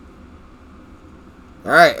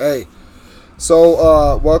All right, hey.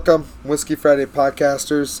 So, welcome, Whiskey Friday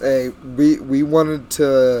podcasters. Hey, we wanted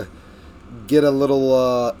to get a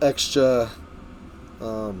little extra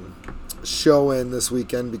show in this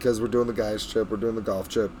weekend because we're doing the guys trip, we're doing the golf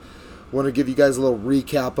trip. Want to give you guys a little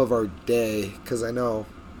recap of our day because I know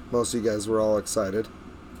most of you guys were all excited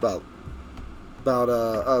about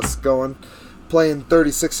us playing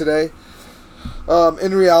 36 today.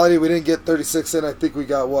 In reality, we didn't get 36 in. I think we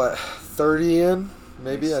got 30 in.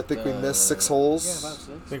 Maybe. I think we missed 6 holes. Yeah, about 6.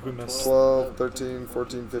 I think we missed 12, 13,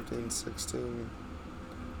 14, 15, 16,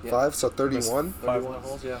 5, so 31. 31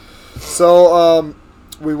 holes, yeah. So,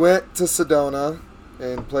 we went to Sedona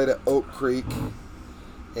and played at Oak Creek.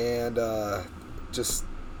 And just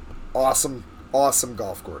awesome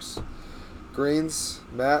golf course. Greens,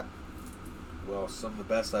 Matt? Well, some of the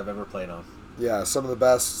best I've ever played on. Yeah, some of the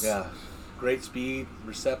best. Yeah, great speed,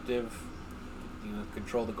 receptive.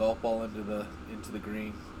 Control the golf ball into the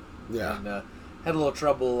green. Yeah. And had a little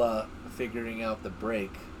trouble figuring out the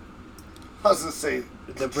break. I was gonna say,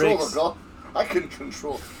 The control brakes. the golf. I couldn't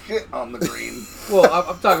control shit on the green. Well,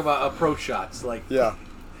 I'm talking about approach shots. Like, Yeah.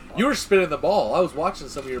 you were spinning the ball. I was watching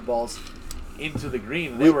some of your balls into the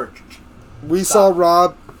green. And they were. We saw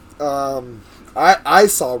Rob. I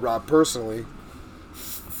saw Rob personally.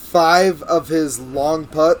 5 of his long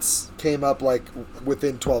putts came up like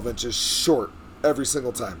within 12 inches short every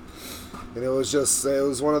single time. And it was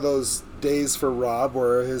one of those days for Rob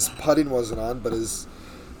where his putting wasn't on, but his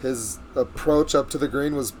approach up to the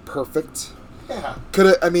green was perfect. Yeah.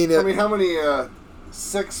 I mean, how many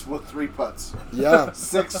 6 with 3 putts? yeah,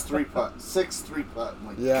 6 3-putt. 6 3-putt. I'm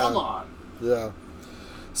like, Yeah. come on. yeah.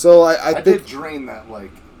 So I I think did drain that I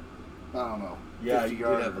don't know. Yeah, 50 you did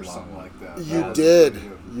yards have a or long something one. like that. you That was did. pretty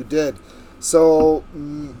good. You did. So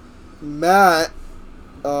Matt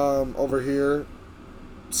over here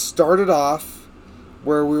started off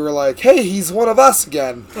where we were like, "Hey, he's one of us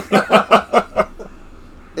again."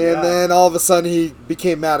 And then all of a sudden he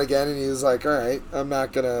became mad again, and he was like, "All right, I'm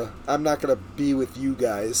not gonna be with you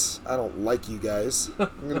guys. I don't like you guys. I'm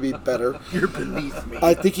gonna be better." You're beneath me.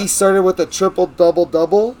 I think he started with a triple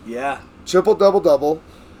double, Yeah.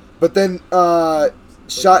 but then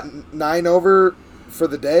shot 9 over for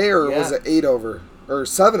the day, or was Yeah. it 8 over or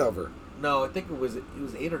 7 over? No, I think it was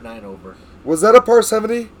 8 or 9 over. Was that a par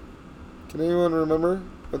 70? Can anyone remember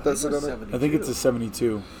what I that think it was said on it? 72. I think it's a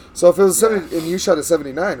 72. So if it was 70, and you shot a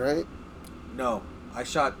 79, right? No,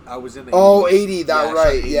 I was in the. Oh, 80s. 80, that Yeah, I shot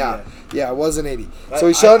right. 80, Yeah, it was an 80. So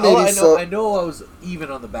he shot an 80. I know I was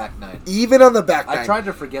even on the back 9. Even on the back I nine. tried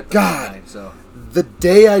to forget the God. back 9, so. The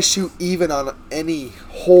day I shoot even on any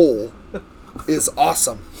hole is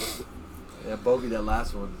awesome. Yeah, bogey that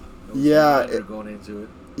last one. It was Yeah, a reminder it- going into it.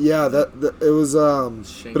 Yeah, it was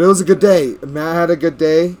Shame. but it was a good day. Matt had a good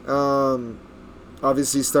day.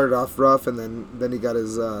 Obviously he started off rough, and then he got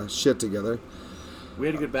his shit together. We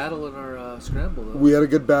had a good battle in our scramble, though. We had a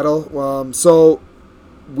good battle. So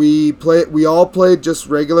we all played just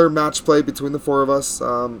regular match play between the 4 of us.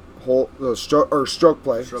 Stroke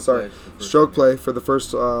play. Stroke play for the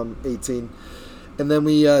first 18, and then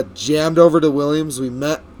we jammed over to Williams.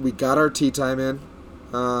 We got our tee time in.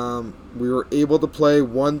 We were able to play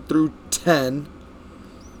 1 through 10,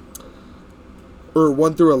 or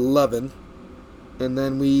 1 through 11, and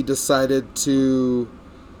then we decided to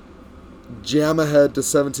jam ahead to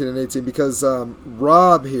 17 and 18 because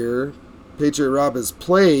Rob here, Patriot Rob, has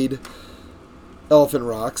played Elephant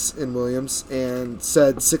Rocks in Williams and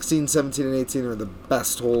said 16, 17, and 18 are the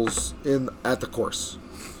best holes at the course.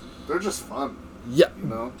 They're just fun, Yeah. you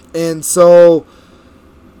know? And so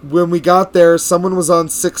when we got there, someone was on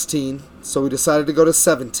 16, so we decided to go to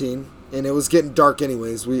 17, and it was getting dark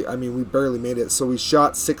anyways. We barely made it, so we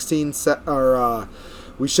shot 1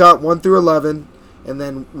 through 11, and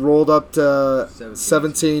then rolled up to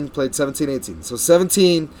 17, played 17, 18. So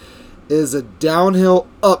 17 is a downhill,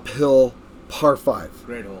 uphill par 5.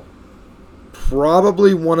 Great hole.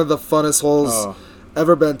 Probably one of the funnest holes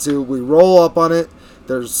ever been to. We roll up on it.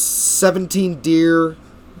 There's 17 deer.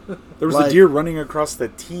 There was Like- a deer running across the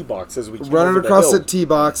tee box as we came Running over across the the hill. tee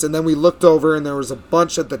box, and then we looked over, and there was a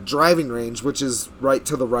bunch at the driving range, which is right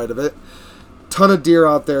to the right of it. Ton of deer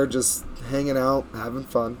out there just hanging out, having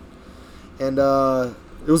fun. And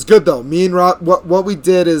it was good, though. Me and Rob, what we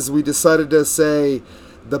did is we decided to say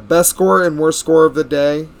the best score and worst score of the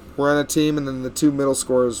day were on a team, and then the 2 middle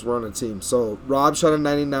scores were on a team. So Rob shot a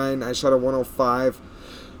 99, I shot a 105,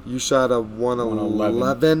 you shot a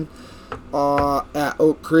 111 at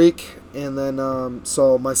Oak Creek. And then,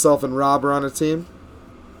 so myself and Rob are on a team.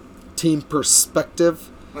 Team Perspective.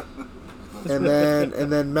 and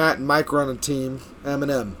then Matt and Mike were on a team,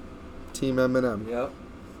 M&M. Team Eminem. Yep.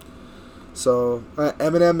 So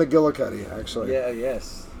Eminem McGillicuddy, actually. Yeah.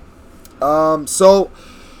 Yes. So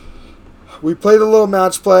we played a little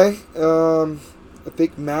match play. I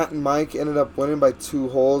think Matt and Mike ended up winning by 2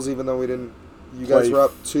 holes, even though we didn't. You guys Play- were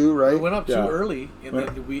up 2, right? We went up Yeah. too early, and Yeah.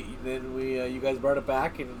 then we you guys brought it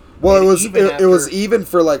back and. Well, made it was even it was after- even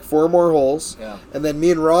for like 4 more holes, Yeah. and then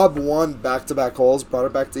me and Rob won back-to-back holes, brought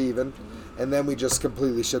it back to even, and then we just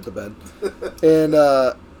completely shit the bed. And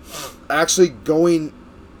actually going,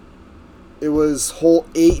 it was hole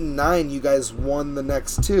 8 and 9. You guys won the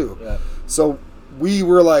next 2, Yeah. so we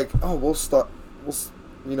were like, oh, we'll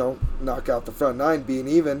knock out the front 9 being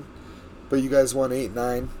even, but you guys won 8 and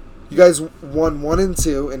 9. You guys won 1 and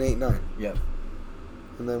 2 and 8 and 9. Yep.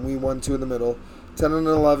 And then we won 2 in the middle. 10 and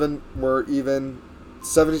 11 were even.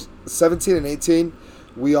 17 and 18,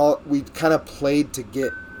 we kind of played to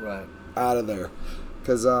get Right. out of there.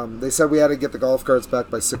 Because they said we had to get the golf carts back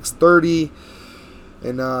by 6:30.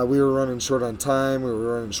 And we were running short on time. We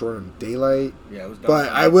were running short on daylight. Yeah, it was. But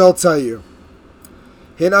I will tell you,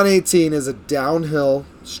 hit on 18 is a downhill,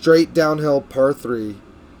 straight downhill par 3.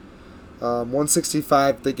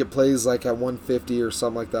 165, I think it plays like at 150 or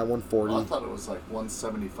something like that, 140. Oh, I thought it was like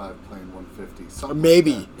 175 playing 150. Something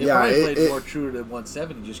Maybe. Like It Yeah, probably played it- more true to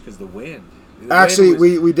 170 just because the wind. The Actually, wind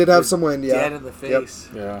was- we did have was some wind, yeah. Dead in the Yep. face.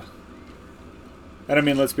 Yeah. And I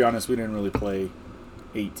mean, let's be honest, we didn't really play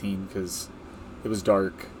 18 because it was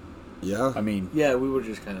dark. Yeah. I mean, Yeah, we were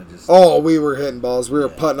just kind of just. Oh, we were hitting balls. We were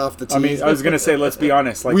Yeah. putting off the tee. I mean, I was gonna say, let's be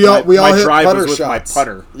honest. Like we all my hit drive putter was with shots. my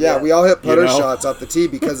putter. Yeah, Yeah. we all hit putter You know? shots off the tee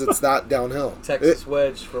because it's that downhill. Texas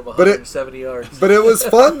wedge from but it- 170 yards. But it was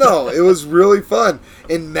fun though. It was really fun.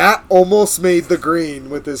 And Matt almost made the green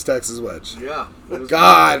with his Texas wedge. yeah. it was-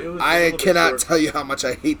 God, it was a I little bit cannot short. tell you how much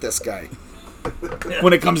I hate this guy.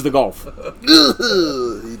 When it comes to golf,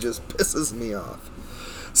 He just pisses me off.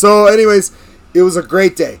 So, anyways, it was a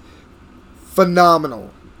great day.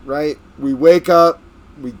 Phenomenal, right? We wake up,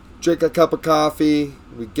 we drink a cup of coffee,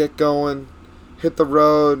 we get going, hit the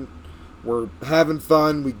road, we're having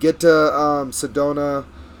fun. We get to Sedona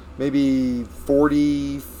maybe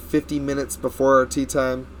 40, 50 minutes before our tea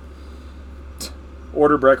time.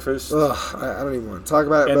 order breakfast, Ugh, I don't even want to talk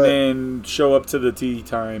about it, and but then show up to the tea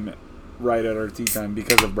time right at our tea time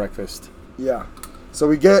because of breakfast. yeah. So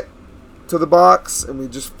we get to the box and we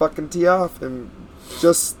just fucking tee off, and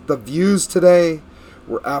just the views today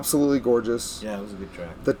were absolutely gorgeous. Yeah, it was a good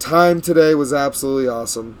track. The time today was absolutely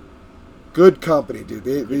awesome. Good company, dude.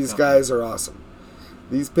 These company. guys are awesome.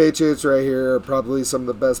 These Patriots right here are probably some of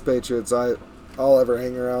the best Patriots I'll ever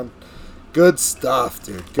hang around. Good stuff,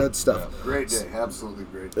 dude. Good stuff. Great day. Absolutely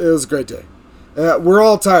great day. It was a great day. We're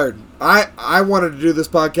all tired. I wanted to do this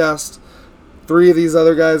podcast. 3 of these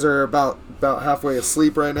other guys are about halfway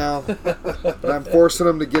asleep right now. But I'm forcing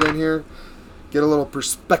them to get in here, get a little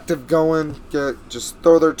perspective going, just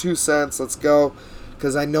throw their 2 cents. Let's go.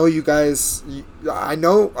 Because I know you guys, I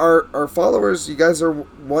know our followers, you guys are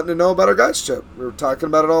wanting to know about our guys trip. We were talking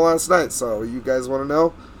about it all last night. So you guys want to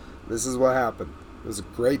know? This is what happened. It was a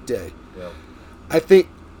great day. Yeah. I think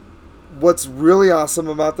what's really awesome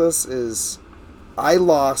about this is I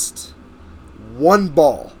lost 1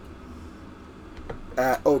 ball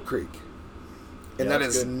at Oak Creek. And Yeah, that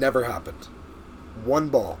that's has good. never happened. 1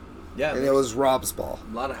 ball. Yeah, And it there's was Rob's ball.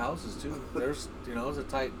 a lot of houses too. There's, it was a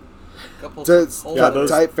tight couple. It's holes. got Yeah, those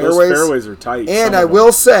tight those fairways. fairways are tight. And some I of them.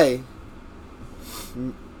 will say,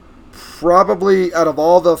 probably out of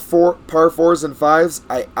all the par 4s and 5s,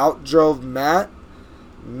 I outdrove Matt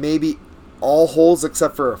maybe all holes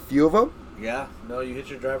except for a few of them. Yeah, no, you hit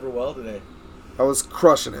your driver well today. I was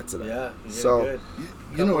crushing it today. Yeah, you did So- good.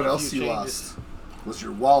 You know what Couple of else few you changes. lost? Was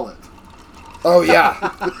your wallet. Oh,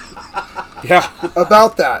 yeah. Yeah,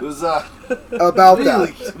 About It that. was About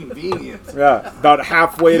really that. convenient. yeah. About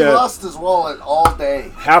halfway He to lost his wallet all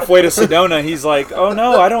day. Sedona, he's like, "Oh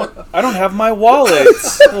no, I don't have my wallet."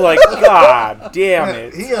 We're like, God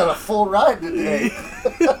damn He it! had a full ride today.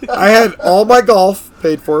 I had all my golf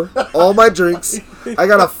paid for, all my drinks. I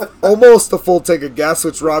got almost a full tank of gas,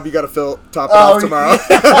 which, Rob, you got to top it off tomorrow.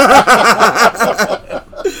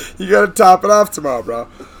 You got to top it off tomorrow, bro.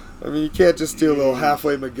 I mean, you can't just do a little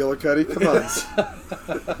halfway McGillicuddy. Come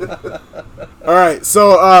on. All right,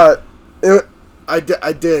 so I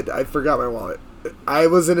did. I forgot my wallet. I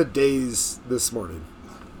was in a daze this morning.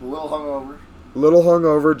 A little hungover. Little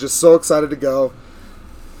hungover, just so excited to go.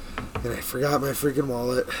 And I forgot my freaking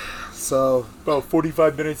wallet. So, About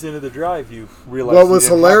 45 minutes into the drive, you realize. what was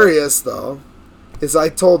hilarious, though, is I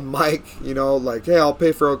told Mike, like, hey, I'll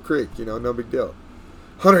pay for Oak Creek, no big deal.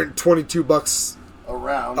 $122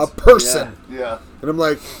 Around. a person. Yeah. And I'm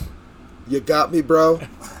like, You got me, bro?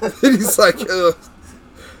 And he's like, ugh.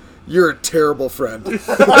 You're a terrible friend.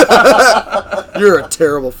 You're a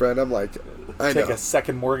terrible friend. I'm like, I Take know. a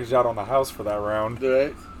second mortgage out on the house for that round.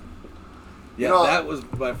 Right? Yeah, You know, that was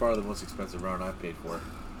by far the most expensive round I paid for.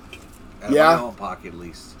 Out of Yeah? my own pocket, at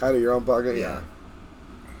least. Out of your own pocket? Yeah.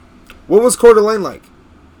 What was Coeur d'Alene like?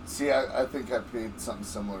 See, I think I paid something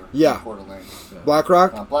similar. Yeah. In Coeur d'Alene. Black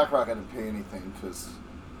Rock? Black Rock, I didn't pay anything because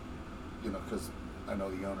I know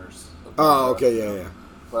the owners. of Oh, Black Rock, okay, you know. yeah.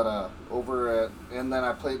 But and then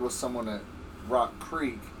I played with someone at Rock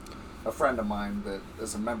Creek, a friend of mine that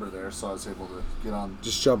is a member there, so I was able to get on.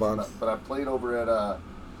 Just jump on. But I played over at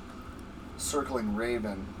Circling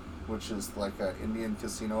Raven, which is like an Indian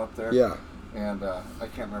casino up there. Yeah. And I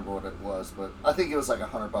can't remember what it was, but I think it was like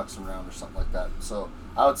 $100 a round or something like that. So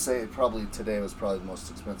I would say probably today was probably the most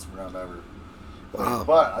expensive round I ever played. Wow.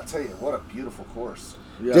 But I'll tell you, what a beautiful course.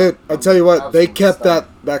 Yeah. Dude, I tell you what, they Absolutely kept stunning.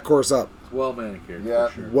 that course up. Well manicured, Yeah.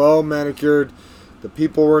 for sure. Well manicured. The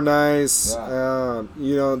people were nice. Yeah.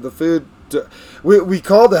 The food. We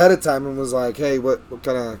called ahead of time and was like, hey, what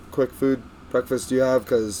kind of quick food breakfast do you have?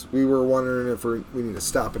 Because we were wondering if we need to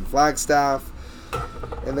stop in Flagstaff.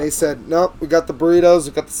 And they said, nope, we got the burritos,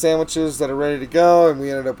 we got the sandwiches that are ready to go. And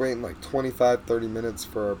we ended up waiting like 25, 30 minutes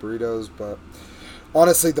for our burritos. But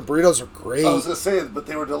honestly, the burritos are great. I was going to say, but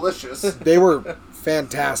they were delicious. They were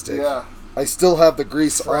fantastic. Yeah. I still have the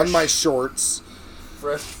grease Fresh. on my shorts.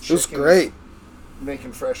 Fresh It was chicken, great.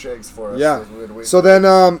 Making fresh eggs for us. Yeah. we had to wait So for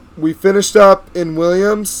then we finished up in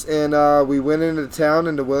Williams, and we went into town,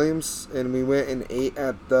 into Williams, and we went and ate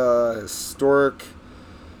at the historic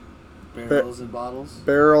Barrels and bottles.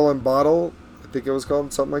 Barrel and Bottle, I think it was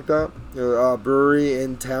called, something like that. Brewery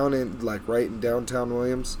in town, right in downtown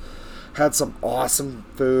Williams. Had some awesome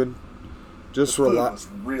food. Just the food relax. was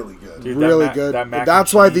really good. Dude, that Really ma- good. that mac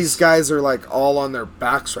That's and why cheese. these guys are like all on their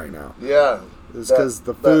backs right now. Yeah. It's because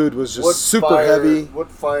the food was just wood super fire- heavy. Wood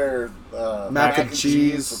fire Mac and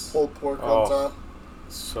cheese. with pulled pork Oh. on top.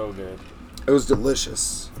 So good. It was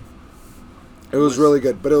delicious. It was really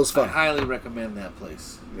good, but it was I fun. highly recommend that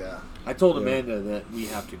place. Yeah. I told Yeah. Amanda that we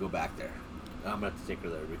have to go back there. I'm going to have to take her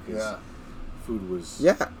there because Yeah. food was...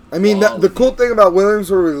 Yeah, I mean the cool thing about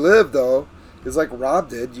Williams, where we live, though, is like Rob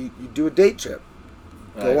did. You do a day trip.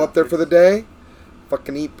 Go Right. up there for the day,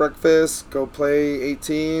 fucking eat breakfast, go play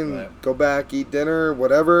 18, Right. go back, eat dinner,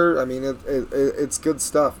 whatever. I mean, it's good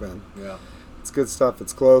stuff, man. Yeah. It's good stuff.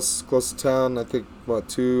 It's close to town. I think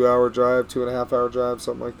 2-hour drive, 2.5-hour drive,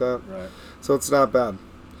 something like that. Right. So it's not bad.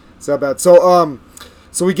 It's not bad.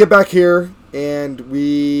 So we get back here and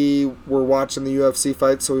we were watching the UFC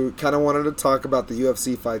fights. So we kind of wanted to talk about the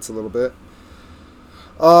UFC fights a little bit.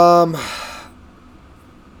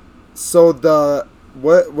 So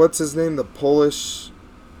what's his name? The Polish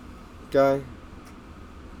guy.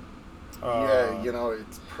 Yeah,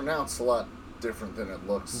 it's pronounced a lot different than it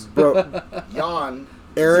looks. Bro, Jan.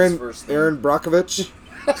 Aaron is his first name. Brockovich.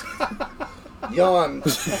 Jan.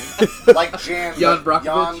 Like Jan. Jan like Brockovich?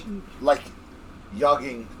 Jan, like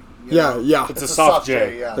jogging. Yeah. It's a soft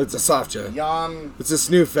J. Yeah. It's a soft J. Jan It's this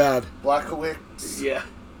new fad. Blachowicz. Yeah.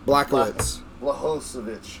 Blackowitz.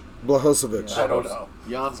 Blahosevich. Blahosevic. I don't know.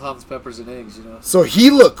 Jan's, Hans, Peppers, and Eggs, So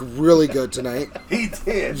he looked really good tonight. He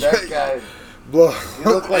did. That guy. Blah. He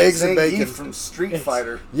looked like Eggs and Zangief bacon. from Street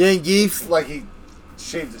Fighter. Yangeef. Like he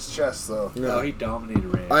shaved his chest, though. No, Yeah. he dominated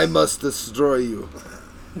Reyes. I must destroy you.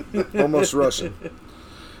 Almost Russian.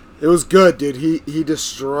 It was good, dude. He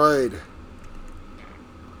destroyed.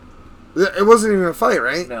 It wasn't even a fight,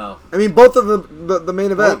 right? No. I mean, both of the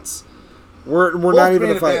main events were Both not even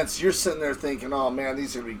main a fight. events, you're sitting there thinking, oh man,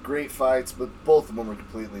 these are going to be great fights, but both of them are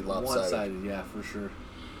completely lopsided. One-sided, yeah, for sure.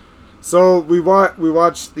 So we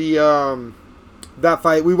watched the that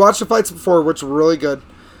fight. We watched the fights before, which were really good.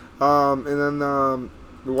 And then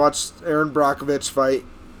we watched Aaron Brockovich fight.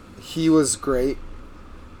 He was great.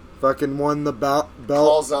 Fucking won the belt.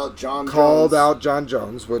 Calls out John Called Jones. out John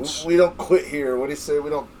Jones, which We don't quit here. What do you say? we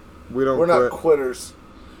don't We're quit. not quitters.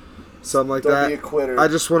 Something like Don't that. be a quitter. I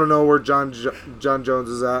just want to know where John Jones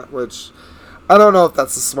is at, which I don't know if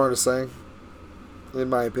that's the smartest thing, in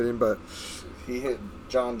my opinion. But He hit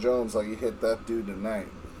John Jones like he hit that dude tonight.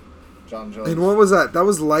 John Jones. and what was that? That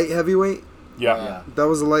was light heavyweight. Yeah. Yeah. That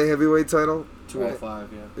was a light heavyweight title. 205,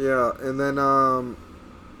 yeah. Yeah, and then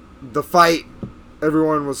the fight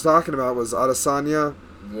everyone was talking about was Adesanya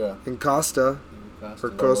Yeah. and Costa. Costa.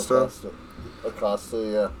 Costa. Acosta,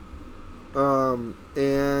 yeah.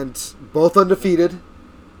 And both undefeated.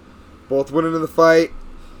 Both went into the fight.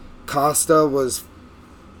 Costa was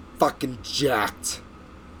fucking jacked.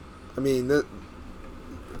 I mean,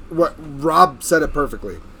 what Rob said it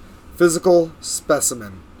perfectly. Physical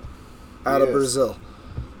specimen. out He of is. Brazil.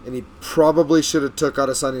 And he probably should have took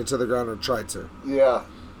Adesanya to the ground or tried to. Yeah.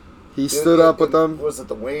 He stood up with them. Was it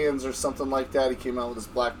the weigh-ins or something like that? He came out with his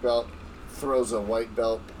black belt, throws a white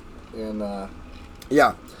belt in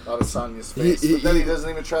Yeah. Adesanya's face, He- but then he- he doesn't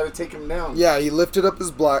even try to take him down. Yeah, he lifted up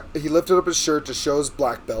his shirt to show his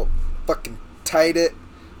black belt, fucking tied it,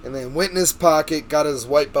 and then went in his pocket, got his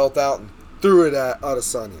white belt out, and threw it at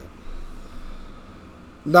Adesanya.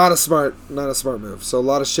 Not a smart move. So a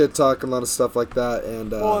lot of shit talk, a lot of stuff like that,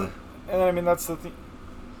 and Well, and I mean that's the thing.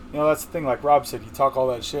 You know, that's the thing. Like Rob said, you talk all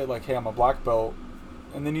that shit, like, "Hey, I'm a black belt,"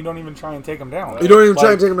 and then you don't even try and take him down. you don't even try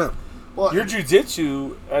Like, and take him down. Well, Your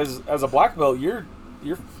jujitsu as a black belt, you're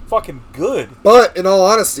fucking good. But in all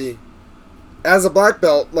honesty, as a black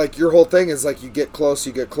belt, like your whole thing is like you get close,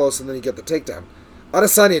 and then you get the takedown.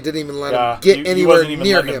 Adesanya didn't even let him get he anywhere wasn't even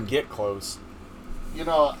near letting him. get close. you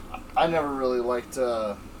know, I never really liked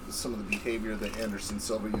some of the behavior that Anderson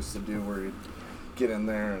Silva used to do, where he'd get in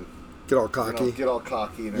there and Get all cocky. get all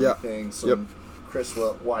cocky and Yeah. everything. So Yep. Chris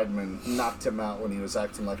Weidman knocked him out when he was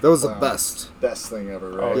acting like That was a the clown. best. thing ever,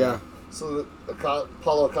 right? Oh, Yeah. So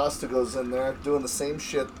Paulo Costa goes in there doing the same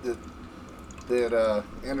shit that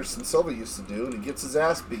Anderson Silva used to do, and he gets his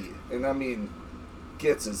ass beat. And I mean,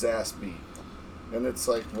 gets his ass beat. And it's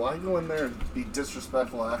like, why go in there and be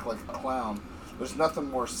disrespectful and act like a clown? There's nothing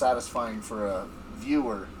more satisfying for a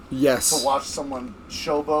viewer Yes. to watch someone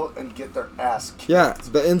showboat and get their ass kicked. Yeah,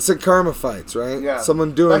 the instant karma fights, right? Yeah.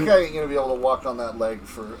 Someone doing that guy ain't gonna be able to walk on that leg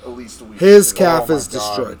for at least a week. his or two. calf my is God.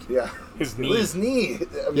 destroyed. Yeah. His knee. His knee. I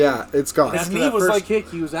mean, Yeah, it's gone. His After knee that was first like- kick,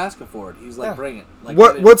 he was asking for it. He was like, Yeah. "Bring it." Like,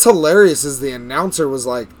 get it. What's hilarious is the announcer was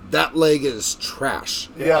like, "That leg is trash."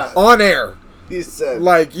 Yeah. On air, He said,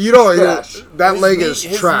 like you don't. Trash. That His leg knee- is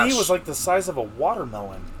his trash. knee was like the size of a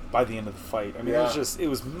watermelon by the end of the fight. I mean, Yeah. it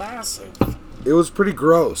was massive. It was pretty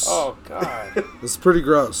gross. Oh god. It's pretty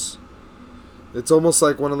gross. It's almost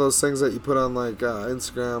like one of those things that you put on like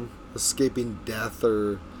Instagram, escaping death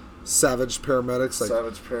or savage paramedics. Like,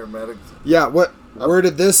 Savage paramedic. yeah, where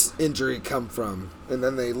did this injury come from? And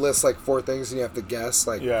then they list like 4 things, and you have to guess.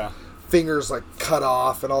 Like, Yeah. fingers like cut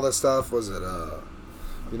off and all this stuff. Was it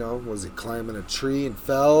was he climbing a tree and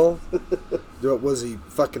fell? Was he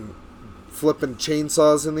fucking flipping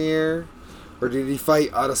chainsaws in the air? Or did he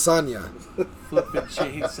fight Adesanya? Flipping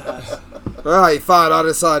chainsaws. Ah, he fought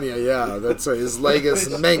Adesanya, yeah. That's right. His leg is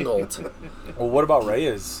mangled. Well, what about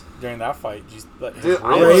Reyes during that fight? His Dude, I ribs-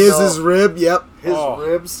 don't Reyes' know. rib, yep. His Oh.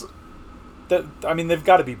 ribs. I mean, they've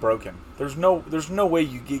got to be broken. There's no way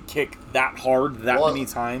you get kicked that hard that Well, many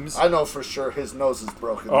times. I know for sure his nose is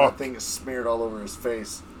broken. Oh. That thing is smeared all over his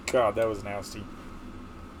face. God, that was nasty.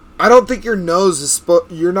 I don't think your nose is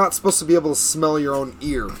you're not supposed to be able to smell your own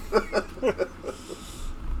ear.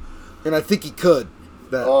 And I think he could.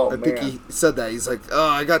 I think man. he said that. He's like, "Oh,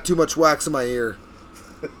 I got too much wax in my ear.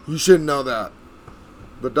 You shouldn't know that.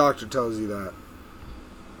 The doctor tells you that."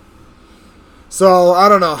 So, I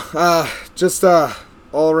don't know. Just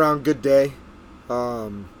all around good day. I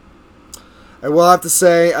will have to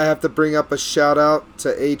say, I have to bring up a shout out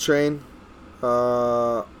to A-Train,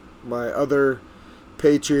 my other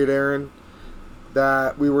Patriot Aaron,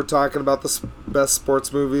 that we were talking about the best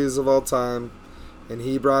sports movies of all time, and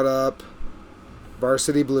he brought up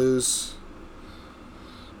Varsity Blues,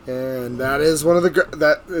 and that is one of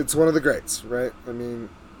the it's one of the greats, right? I mean,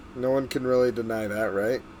 no one can really deny that,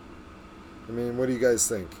 right? I mean, what do you guys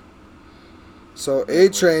think? So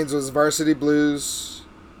A-Train's was Varsity Blues,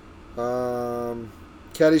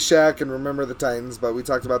 Caddyshack, and Remember the Titans, but we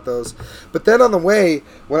talked about those. But then on the way,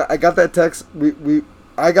 when I got that text,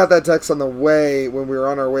 I got that text on the way when we were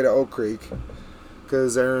on our way to Oak Creek,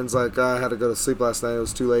 because Aaron's like, I had to go to sleep last night. It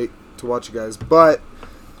was too late to watch you guys. But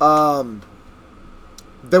then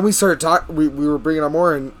we started talking. We were bringing on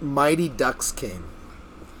more, and Mighty Ducks came.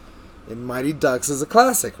 And Mighty Ducks is a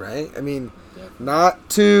classic, right? I mean, not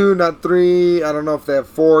 2, not 3. I don't know if they have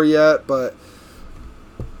 4 yet, but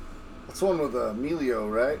That's one with Emilio,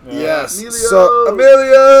 right? Yeah. yes. Emilio! So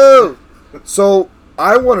Emilio. So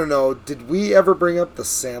I want to know: did we ever bring up The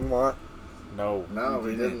Sandlot? No. No,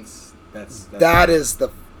 we didn't. That's That is the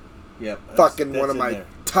yep, fucking that's one of in my there.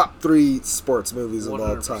 top 3 sports movies of all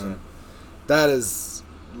 100%. time. That is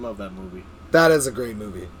Love that movie. a great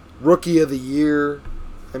movie. Rookie of the Year.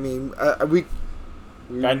 I mean, we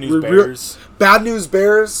Bad News we Bears. Bad News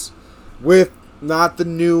Bears with not the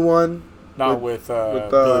new one Not with, with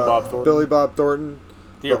Billy Bob Thornton. Billy Bob Thornton.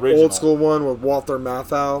 the original. old school one with Walter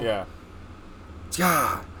Matthau. Yeah.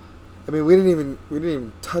 Yeah. I mean, we didn't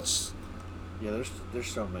even touch Yeah, there's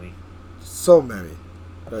so many. so many.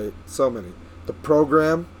 Right? So many. The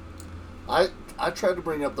Program. I tried to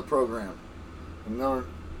bring up the program. And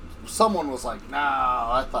someone was like, "Nah,"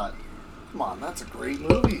 I thought, "Come on, that's a great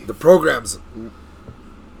movie." The Program's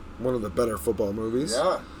one of the better football movies.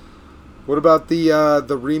 Yeah. What about the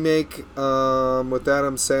remake with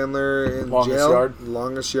Adam Sandler in Longest jail? Yard.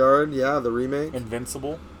 Longest Yard, yeah, the remake.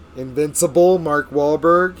 Invincible. Invincible, Mark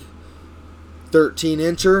Wahlberg.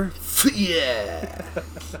 13-incher. Yeah.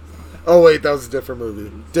 Oh wait, that was a different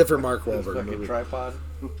movie. Different Mark Wahlberg Fucking movie. tripod.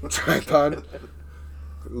 Tripod.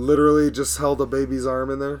 Literally just held a baby's arm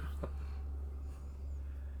in there.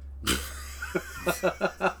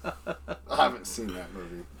 I haven't seen that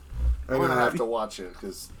movie. I I'm know. gonna have to watch it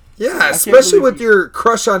because Yeah, especially believe with your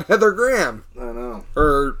crush on Heather Graham. I know.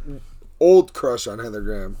 Or old crush on Heather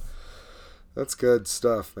Graham. That's good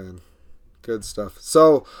stuff, man. Good stuff.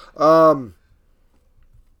 So, I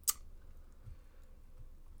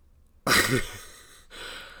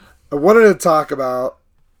wanted to talk about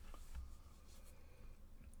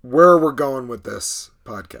where we're going with this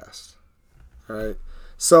podcast. All right.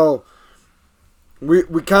 So, we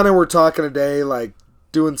kind of were talking today, like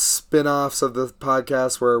doing spin-offs of the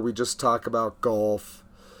podcast where we just talk about golf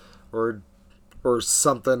or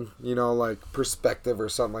something, you know, like perspective or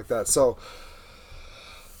something like that. So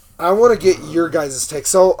I want to get your guys' take.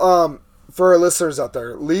 So for our listeners out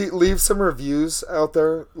there, leave some reviews out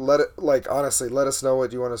there. Honestly, let us know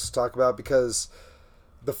what you want us to talk about, because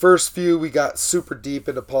the first few we got super deep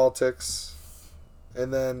into politics,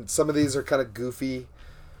 and then some of these are kind of goofy,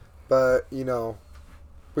 but you know,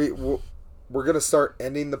 we're gonna start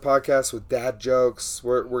ending the podcast with dad jokes.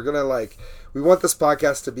 We're gonna we want this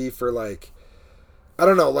podcast to be for I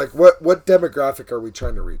don't know, what demographic are we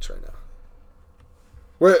trying to reach right now?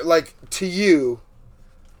 To you,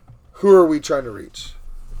 who are we trying to reach?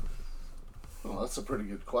 Well, that's a pretty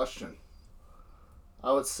good question.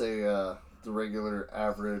 I would say the regular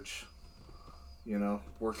average,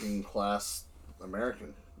 working class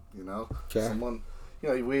American, Okay. Someone,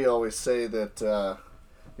 we always say that,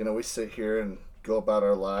 we sit here and go about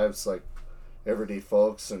our lives like everyday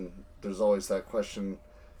folks, and there's always that question,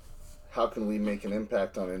 how can we make an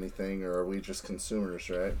impact on anything, or are we just consumers,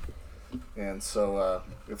 right? And so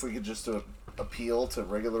if we could just appeal to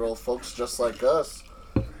regular old folks just like us,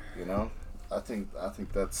 I think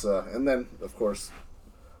that's and then of course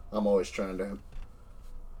I'm always trying to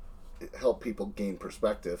help people gain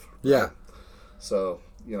perspective. Yeah. So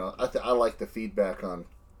I like the feedback on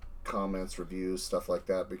comments, reviews, stuff like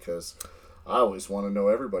that, because I always want to know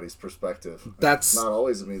everybody's perspective. That's not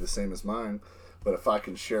always going to be the same as mine, but if I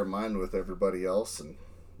can share mine with everybody else, and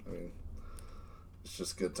it's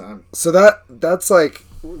just a good time. So that's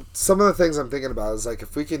some of the things I'm thinking about is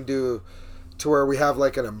if we can do to where we have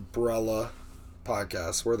an umbrella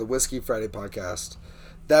podcast, where the Whiskey Friday podcast,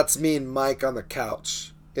 that's me and Mike on the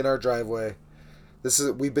couch in our driveway.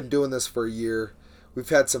 We've been doing this for a year. We've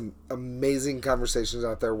had some amazing conversations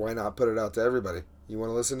out there. Why not put it out to everybody? You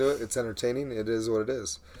want to listen to it? It's entertaining. It is what it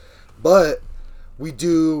is. But we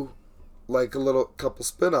do a little couple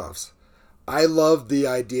spin-offs. I love the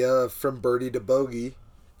idea of From Birdie to Bogey.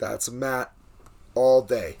 That's Matt all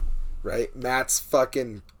day, right? Matt's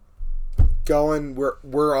fucking going.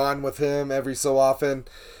 We're on with him every so often.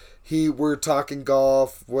 We're talking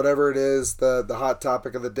golf, whatever it is, the hot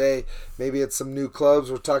topic of the day. Maybe it's some new clubs.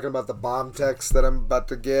 We're talking about the bomb text that I'm about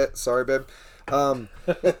to get. Sorry, babe. All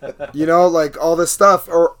this stuff,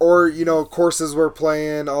 or courses we're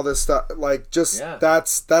playing, all this stuff.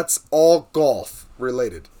 That's all golf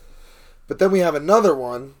related. But then we have another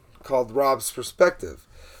one called Rob's Perspective,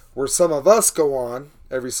 where some of us go on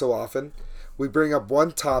every so often. We bring up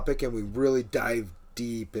one topic and we really dive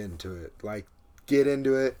deep into it. Get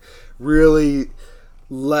into it, really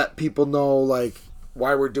let people know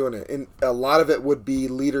why we're doing it. And a lot of it would be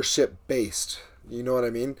leadership based. You know what I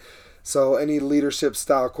mean? So any leadership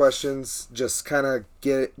style questions, just kind of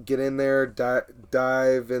get in there,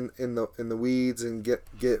 dive in the weeds and get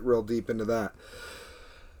real deep into that.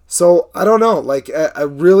 So I don't know, I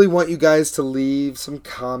really want you guys to leave some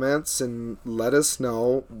comments and let us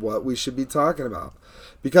know what we should be talking about,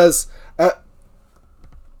 because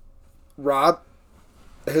Rob,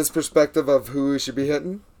 his perspective of who we should be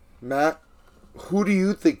hitting. Matt, who do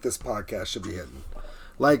you think this podcast should be hitting?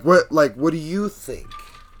 What do you think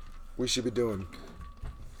we should be doing?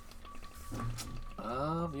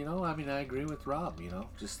 I agree with Rob,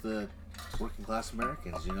 just the working class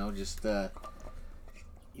Americans, just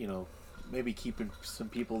maybe keeping some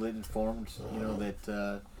people informed,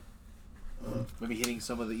 that maybe hitting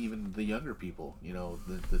some of even the younger people,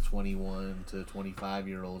 the 21 to 25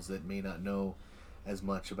 year olds that may not know as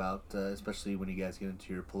much about, especially when you guys get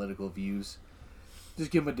into your political views.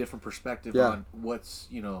 Just give them a different perspective on what's,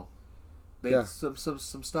 Yeah. Some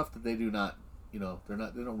stuff that they do not, they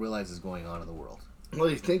don't realize is going on in the world. Well,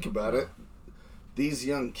 you think about it. These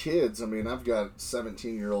young kids. I mean, I've got a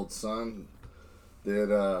 17-year-old son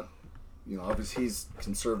that, obviously he's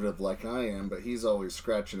conservative like I am, but he's always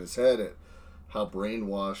scratching his head at how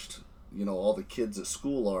brainwashed, all the kids at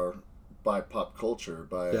school are by pop culture,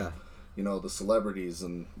 by, the celebrities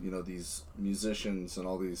and, these musicians and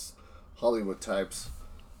all these Hollywood types.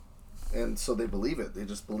 And so they believe it. They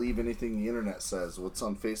just believe anything the internet says, what's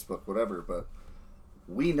on Facebook, whatever. But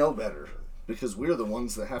we know better because we're the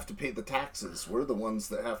ones that have to pay the taxes. We're the ones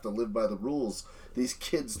that have to live by the rules. These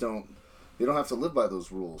kids don't. They don't have to live by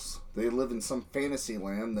those rules. They live in some fantasy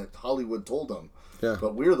land that Hollywood told them. Yeah.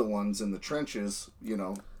 But we're the ones in the trenches,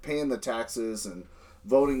 paying the taxes and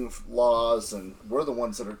voting laws, and we're the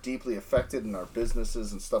ones that are deeply affected in our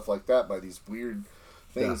businesses and stuff like that by these weird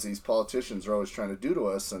things these politicians are always trying to do to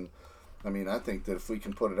us. And I mean, I think that if we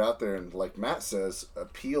can put it out there and, like Matt says,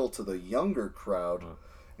 appeal to the younger crowd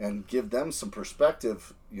and give them some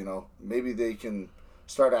perspective, maybe they can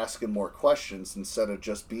start asking more questions instead of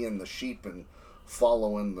just being the sheep and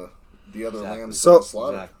following the other lambs to the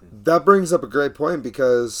slaughter. That brings up a great point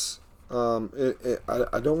because I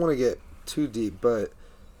don't want to get too deep, but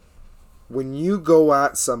when you go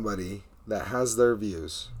at somebody that has their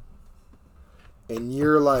views and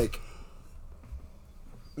you're like,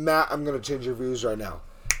 Matt, I'm going to change your views right now.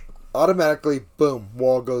 Automatically, boom,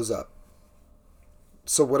 wall goes up.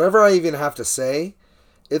 So whatever I even have to say,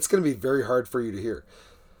 it's going to be very hard for you to hear.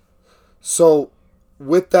 So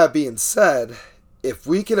with that being said, if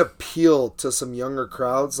we can appeal to some younger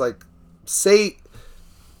crowds, like say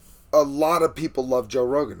a lot of people love Joe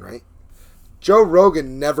Rogan, right? Joe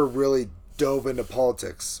Rogan never really dove into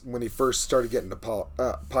politics when he first started getting to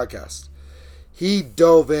podcasts. He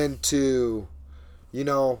dove into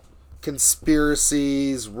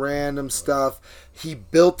conspiracies, random stuff. He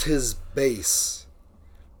built his base.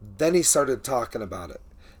 Then he started talking about it.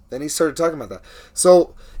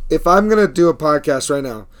 So if I'm going to do a podcast right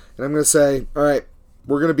now, and I'm going to say, all right,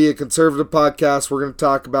 we're going to be a conservative podcast. We're going to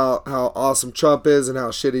talk about how awesome Trump is and how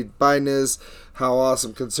shitty Biden is, how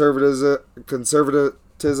awesome conservatism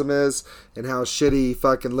is, and how shitty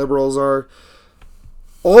fucking liberals are.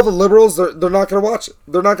 All the liberals, they're not going to watch it.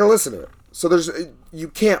 They're not going to listen to it. So you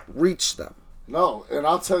can't reach them. No, and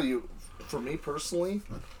I'll tell you, for me personally,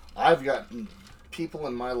 I've got people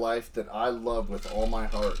in my life that I love with all my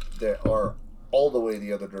heart that are all the way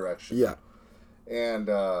the other direction. Yeah. And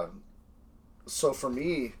so for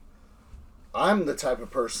me, I'm the type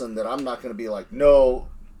of person that I'm not going to be like, no,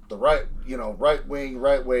 the right wing,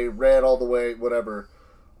 right way, red all the way, whatever.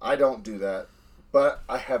 I don't do that. But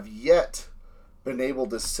I have yet been able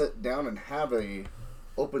to sit down and have a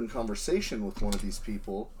open conversation with one of these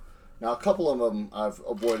people. Now, a couple of them I've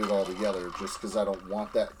avoided altogether just because I don't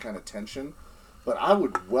want that kind of tension. But I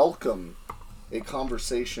would welcome a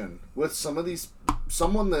conversation with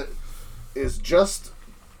someone that is just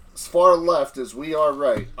as far left as we are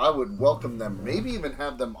right. I would welcome them, maybe even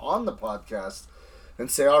have them on the podcast and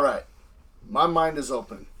say, all right, my mind is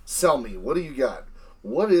open. Sell me. What do you got?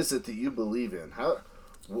 What is it that you believe in? How,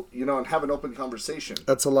 and have an open conversation.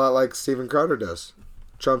 That's a lot like Steven Crowder does.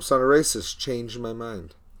 Trump's not a racist. Changed my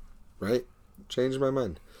mind. Right? Changed my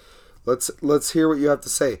mind. Let's hear what you have to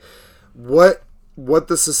say. What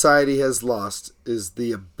the society has lost is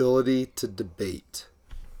the ability to debate.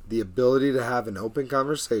 The ability to have an open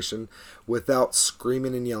conversation without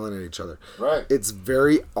screaming and yelling at each other. Right. It's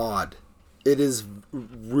very odd. It is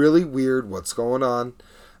really weird what's going on.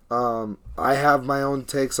 I have my own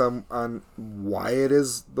takes on why it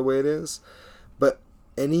is the way it is. But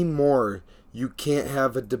anymore, you can't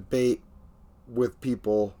have a debate with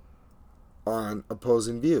people on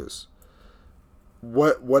opposing views.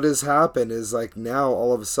 What has happened is like now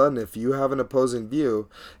all of a sudden if you have an opposing view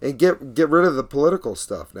and get rid of the political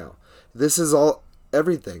stuff now. This is all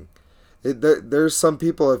everything. There's some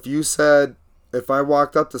people if I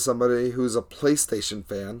walked up to somebody who's a PlayStation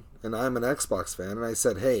fan and I'm an Xbox fan and I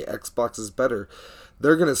said, "Hey, Xbox is better."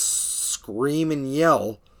 They're going to scream and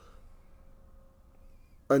yell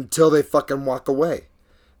until they fucking walk away.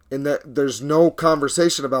 And there's no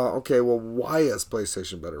conversation about, okay, well, why is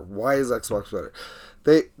PlayStation better? Why is Xbox better?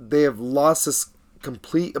 They have lost this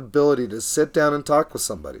complete ability to sit down and talk with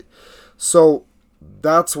somebody. So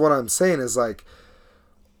that's what I'm saying is like,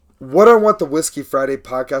 what I want the Whiskey Friday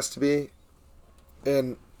podcast to be,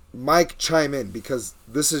 and Mike, chime in because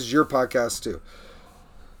this is your podcast too.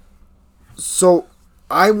 So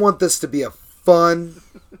I want this to be a fun,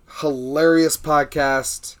 hilarious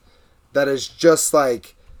podcast that is just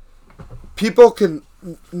like, people can,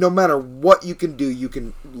 no matter what you can do, you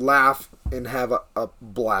can laugh and have a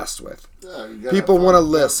blast with. Yeah, you gotta People have want to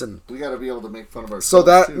fun. listen. We got to be able to make fun of ourselves. So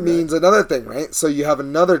that too, means right? another thing, right? So you have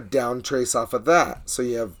another down trace off of that. So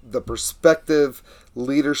you have the perspective,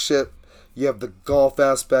 leadership, you have the golf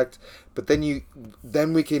aspect, but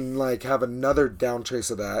then we can like have another down trace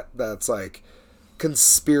of that. That's like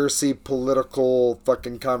conspiracy, political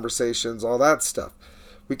fucking conversations, all that stuff.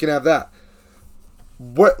 We can have that.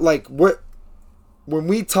 What when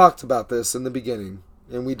we talked about this in the beginning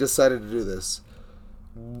and we decided to do this,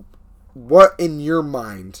 what in your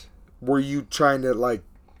mind were you trying to like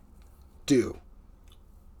do?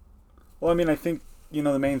 Well, I mean, I think, you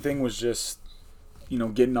know, the main thing was just, you know,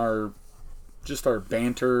 getting our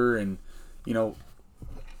banter and, you know,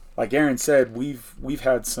 like Aaron said, we've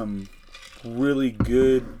had some really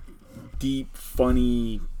good, deep,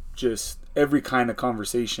 funny, just every kind of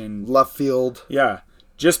conversation. Left field. Yeah,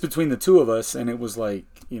 just between the two of us, and it was like,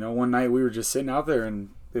 you know, one night we were just sitting out there, and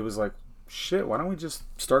it was like, shit, why don't we just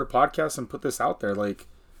start a podcast and put this out there? Like,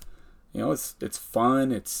 you know, it's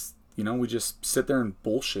fun. It's, you know, we just sit there and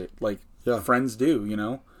bullshit like friends do, you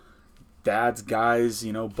know, dads, guys,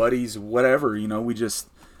 you know, buddies, whatever, you know, we just,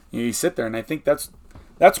 you know, you sit there, and I think that's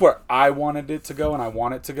where I wanted it to go, and I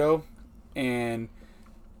want it to go. And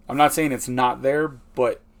I'm not saying it's not there,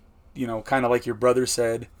 but, you know, kind of like your brother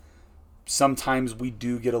said, sometimes we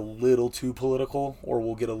do get a little too political, or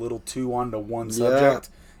we'll get a little too onto one subject,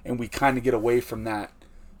 and we kind of get away from that.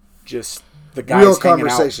 Just the guys real hanging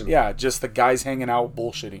conversation. out. Yeah, just the guys hanging out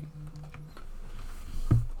bullshitting.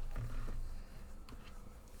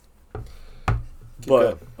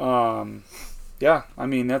 But yeah, I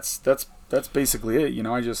mean that's basically it. You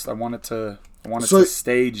know, I want it to to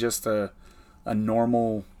stay just a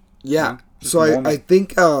normal. Yeah. You know, just so normal. I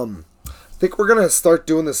think we're gonna start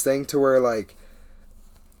doing this thing to where like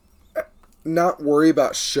not worry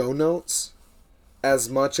about show notes as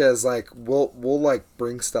much as like we'll like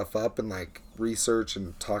bring stuff up and like research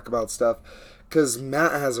and talk about stuff, because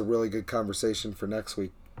Matt has a really good conversation for next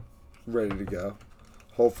week ready to go.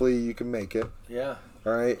 Hopefully you can make it. Yeah.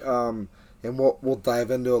 All right. And we'll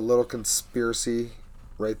dive into a little conspiracy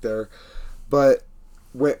right there. But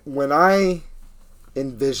when I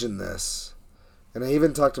envision this, and I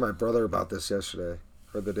even talked to my brother about this yesterday,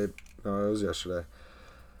 or the day, no, it was yesterday.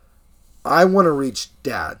 I want to reach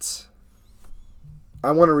dads.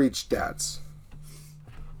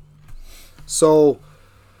 So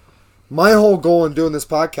my whole goal in doing this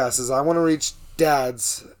podcast is I want to reach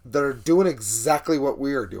dads that are doing exactly what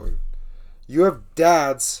we are doing. You have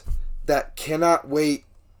dads that cannot wait.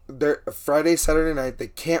 Their Friday, Saturday night, they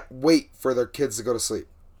can't wait for their kids to go to sleep.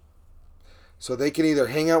 So they can either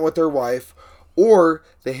hang out with their wife, or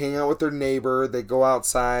they hang out with their neighbor. They go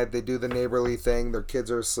outside. They do the neighborly thing. Their kids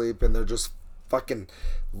are asleep, and they're just fucking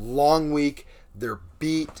long week. They're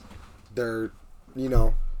beat. They're, you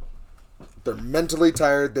know, they're mentally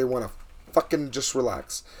tired. They want to fucking just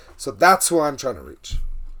relax. So that's who I'm trying to reach.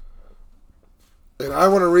 And I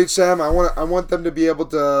want to reach them. I want them to be able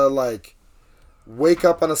to like wake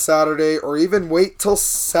up on a Saturday, or even wait till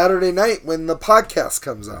Saturday night when the podcast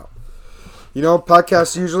comes out. You know,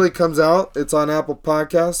 podcast usually comes out. It's on Apple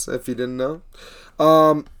Podcasts, if you didn't know.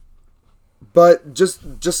 But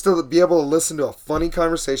just to be able to listen to a funny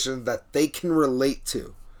conversation that they can relate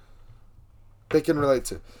to.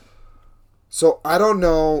 So I don't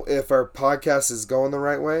know if our podcast is going the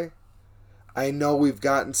right way. I know we've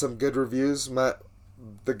gotten some good reviews.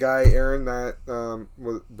 The guy, Aaron, that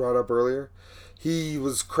was brought up earlier, he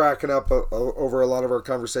was cracking up over a lot of our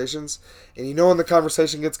conversations. And you know when the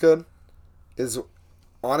conversation gets good? Is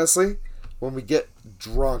honestly when we get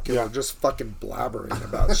drunk and we're just fucking blabbering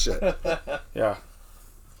about shit. Yeah.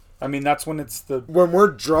 I mean, that's when it's the... When we're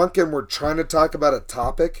drunk and we're trying to talk about a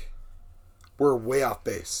topic, we're way off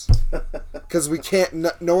base. Because we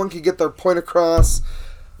can't... No one can get their point across.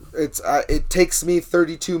 It takes me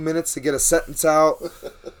 32 minutes to get a sentence out.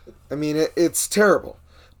 I mean, it's terrible.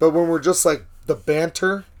 But when we're just like the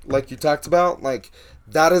banter, like you talked about, like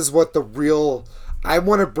that is what the real... I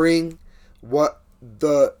want to bring what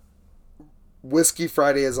the Whiskey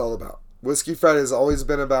Friday is all about. Whiskey Friday has always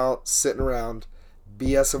been about sitting around,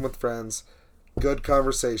 BSing with friends, good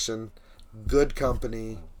conversation, good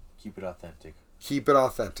company. Keep it authentic.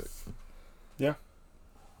 Yeah.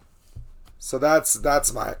 So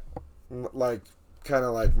that's my, like, kind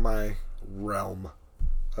of like my realm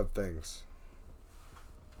of things.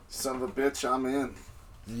 Son of a bitch, I'm in.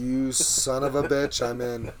 You son of a bitch, I'm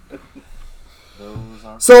in. Those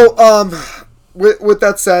aren't So, with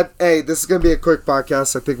that said, hey, this is going to be a quick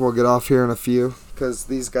podcast. I think we'll get off here in a few, because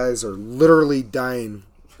these guys are literally dying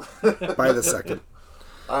by the second.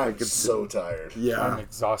 I'm so tired. Yeah. I'm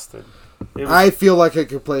exhausted. I feel like I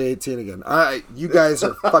could play 18 again. You guys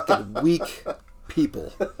are fucking weak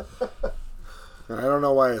people. I don't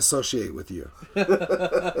know why I associate with you.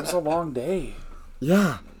 It was a long day.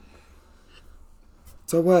 Yeah.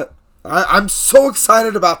 So what? I'm so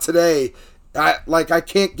excited about today. I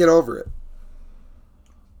can't get over it.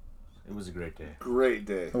 It was a great day. Great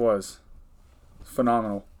day. It was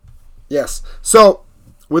phenomenal. Yes. So,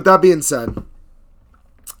 with that being said,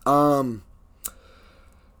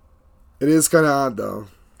 it is kind of odd though.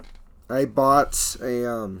 I bought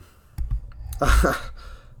a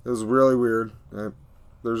it was really weird.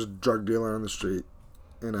 There's a drug dealer on the street,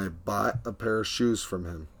 and I bought a pair of shoes from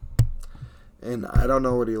him. And I don't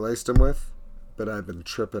know what he laced them with, but I've been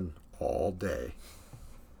tripping all day.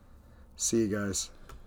 See you guys.